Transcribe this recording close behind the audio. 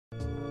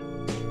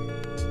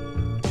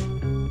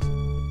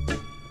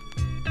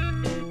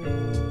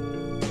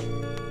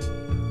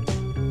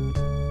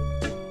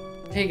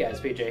Hey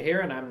guys, PJ here,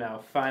 and I'm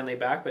now finally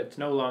back, but it's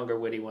no longer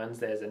Witty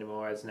Wednesdays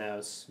anymore. It's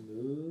now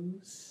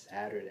Smooth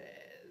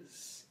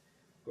Saturdays,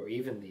 where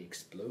even the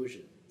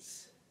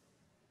explosions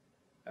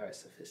are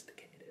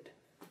sophisticated.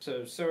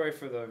 So sorry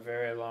for the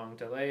very long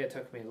delay. It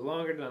took me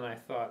longer than I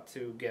thought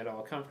to get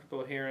all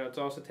comfortable here. It's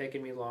also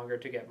taken me longer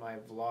to get my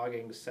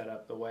vlogging set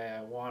up the way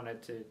I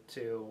wanted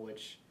to,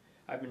 which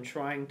I've been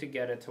trying to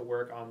get it to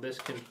work on this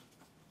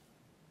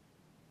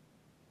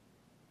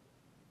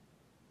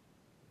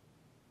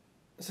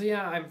So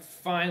yeah, I've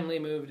finally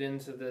moved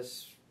into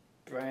this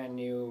brand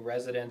new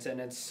residence,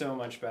 and it's so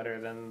much better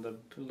than the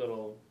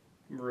little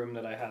room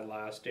that I had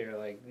last year.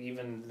 Like,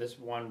 even this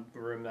one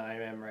room that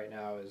I'm in right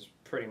now is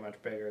pretty much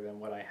bigger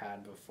than what I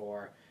had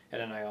before. And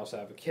then I also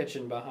have a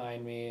kitchen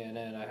behind me, and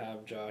then I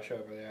have Josh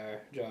over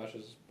there. Josh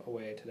is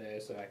away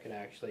today, so I can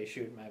actually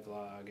shoot my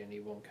vlog, and he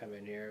won't come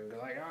in here and go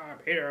like, "Oh,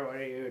 Peter, what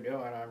are you doing?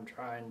 I'm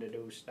trying to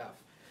do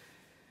stuff."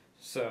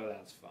 So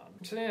that's fun.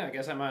 So yeah, I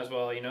guess I might as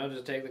well,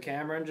 just take the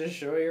camera and just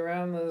show you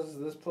around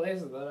this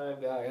place that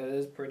I've got. It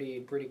is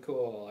pretty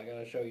cool. I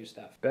gotta show you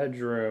stuff.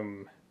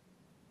 Bedroom.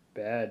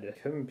 Bed.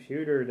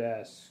 Computer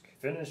desk.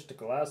 Finished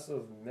glass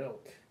of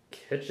milk.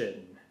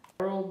 Kitchen.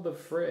 Harold the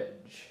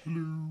fridge.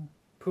 Hello.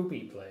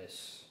 Poopy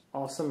place.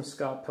 Awesome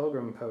Scott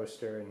Pilgrim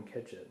poster in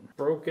kitchen.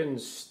 Broken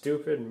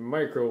stupid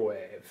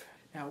microwave.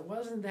 Now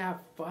wasn't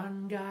that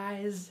fun,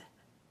 guys?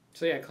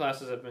 So yeah,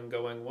 classes have been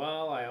going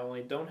well. I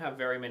only don't have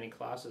very many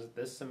classes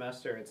this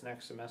semester. It's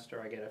next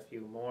semester I get a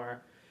few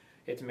more.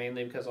 It's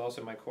mainly because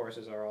also my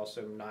courses are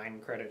also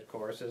 9-credit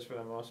courses for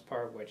the most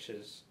part, which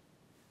is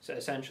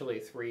essentially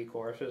 3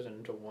 courses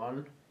into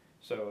one.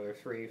 So they're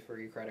 3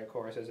 3-credit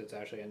courses. It's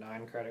actually a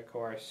 9-credit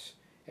course,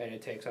 and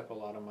it takes up a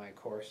lot of my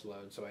course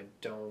load. So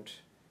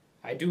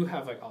I do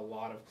have like a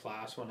lot of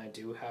class when I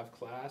do have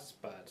class,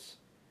 but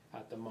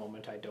at the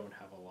moment, I don't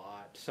have a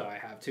lot. So I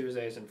have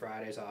Tuesdays and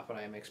Fridays off, and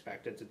I am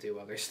expected to do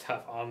other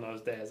stuff on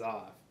those days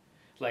off,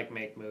 like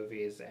make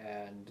movies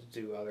and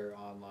do other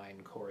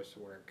online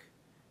coursework.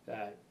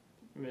 That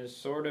is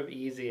sort of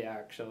easy,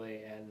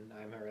 actually, and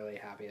I'm really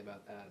happy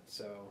about that.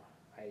 So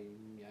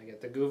I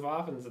get to goof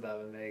off and stuff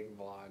and make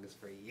vlogs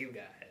for you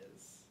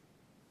guys.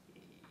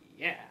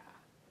 Yeah.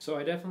 So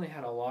I definitely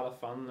had a lot of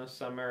fun this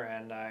summer,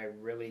 and I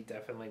really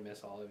definitely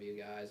miss all of you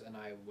guys, and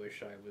I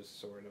wish I was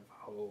sort of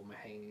home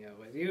hanging out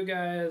with you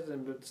guys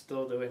but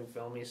still doing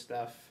filmy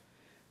stuff,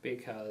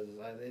 because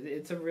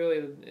it's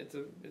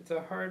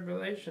a hard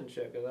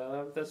relationship, because I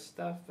love this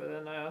stuff, but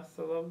then I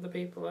also love the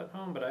people at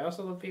home, but I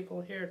also love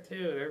people here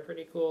too. They're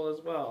pretty cool as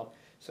well.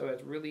 So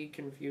it's really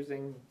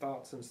confusing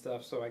thoughts and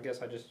stuff, so I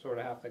guess I just sort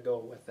of have to go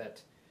with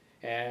it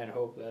and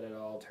hope that it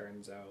all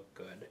turns out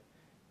good,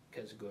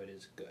 because good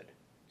is good.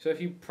 So if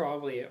you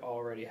probably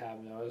already have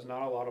noticed,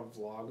 not a lot of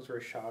vlogs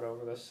were shot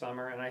over the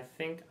summer, and I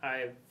think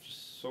I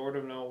sort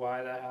of know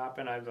why that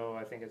happened, although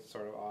I think it's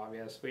sort of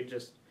obvious.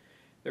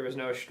 There was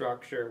no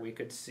structure, we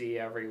could see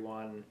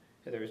everyone,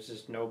 there was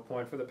just no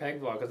point for the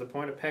PegVlog, because the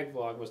point of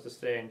PegVlog was to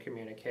stay in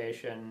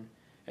communication,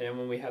 and then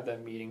when we had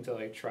that meeting to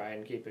like try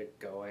and keep it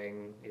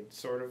going,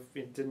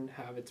 it didn't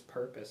have its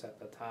purpose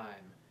at the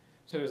time.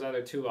 So there's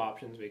either 2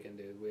 options we can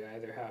do. We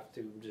either have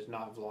to just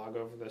not vlog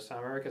over the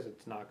summer because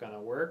it's not going to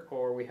work,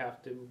 or we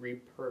have to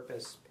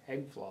repurpose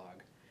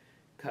PegVlog,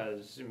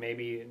 because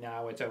maybe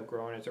now it's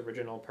outgrown its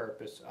original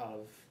purpose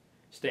of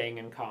staying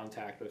in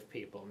contact with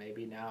people.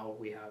 Maybe now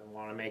we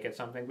want to make it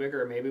something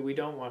bigger, maybe we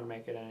don't want to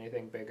make it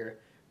anything bigger,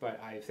 but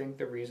I think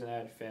the reason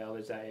that it failed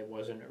is that it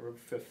wasn't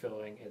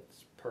fulfilling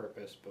its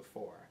purpose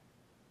before.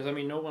 I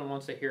mean, no one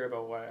wants to hear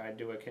about what I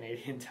do at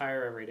Canadian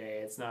Tire every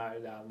day. It's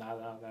not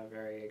that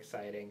very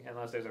exciting,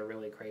 unless there's a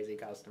really crazy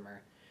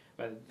customer.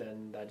 But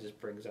then that just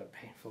brings up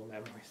painful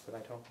memories that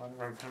I don't want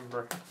to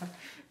remember.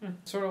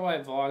 Sort of why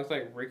vlogs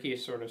like Ricky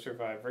sort of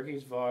survive.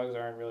 Ricky's vlogs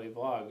aren't really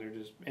vlogs. They're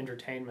just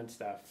entertainment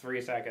stuff. 3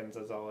 seconds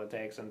is all it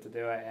takes them to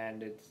do it,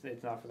 and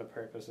it's not for the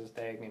purpose of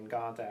staying in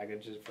contact.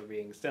 It's just for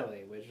being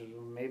silly, which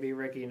maybe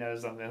Ricky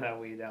knows something that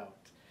we don't.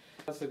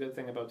 That's the good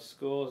thing about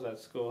school, is that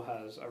school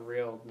has a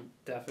real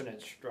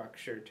definite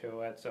structure to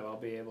it, so I'll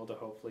be able to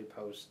hopefully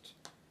post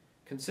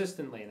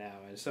consistently now,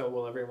 and so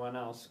will everyone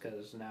else,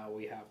 because now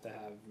we have to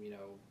have,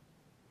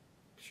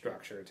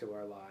 structure to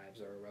our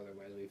lives, or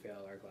otherwise we fail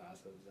our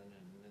classes,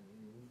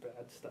 and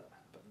bad stuff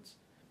happens.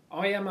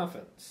 Oh yeah,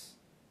 Muffins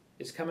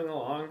is coming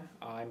along.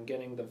 I'm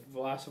getting the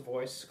last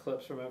voice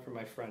clips from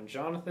my friend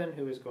Jonathan,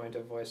 who is going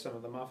to voice some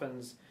of the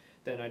Muffins.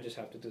 Then I just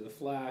have to do the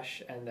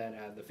flash and then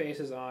add the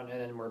faces on, and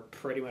then we're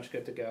pretty much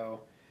good to go.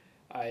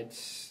 It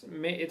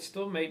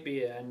still might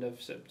be end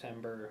of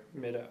September,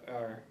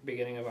 or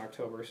beginning of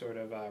October sort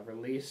of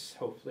release.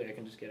 Hopefully I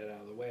can just get it out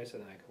of the way so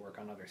then I can work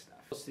on other stuff.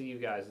 I'll see you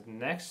guys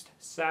next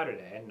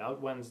Saturday, not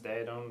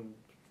Wednesday.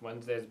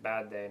 Wednesday's a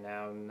bad day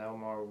now. No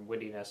more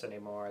wittiness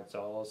anymore. It's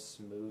all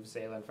smooth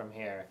sailing from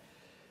here.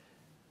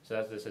 So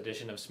that's this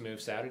edition of Smooth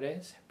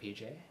Saturdays.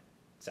 PJ,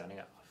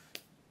 signing off.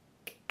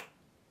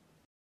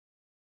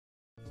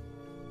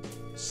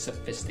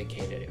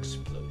 Sophisticated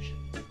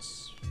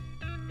explosions.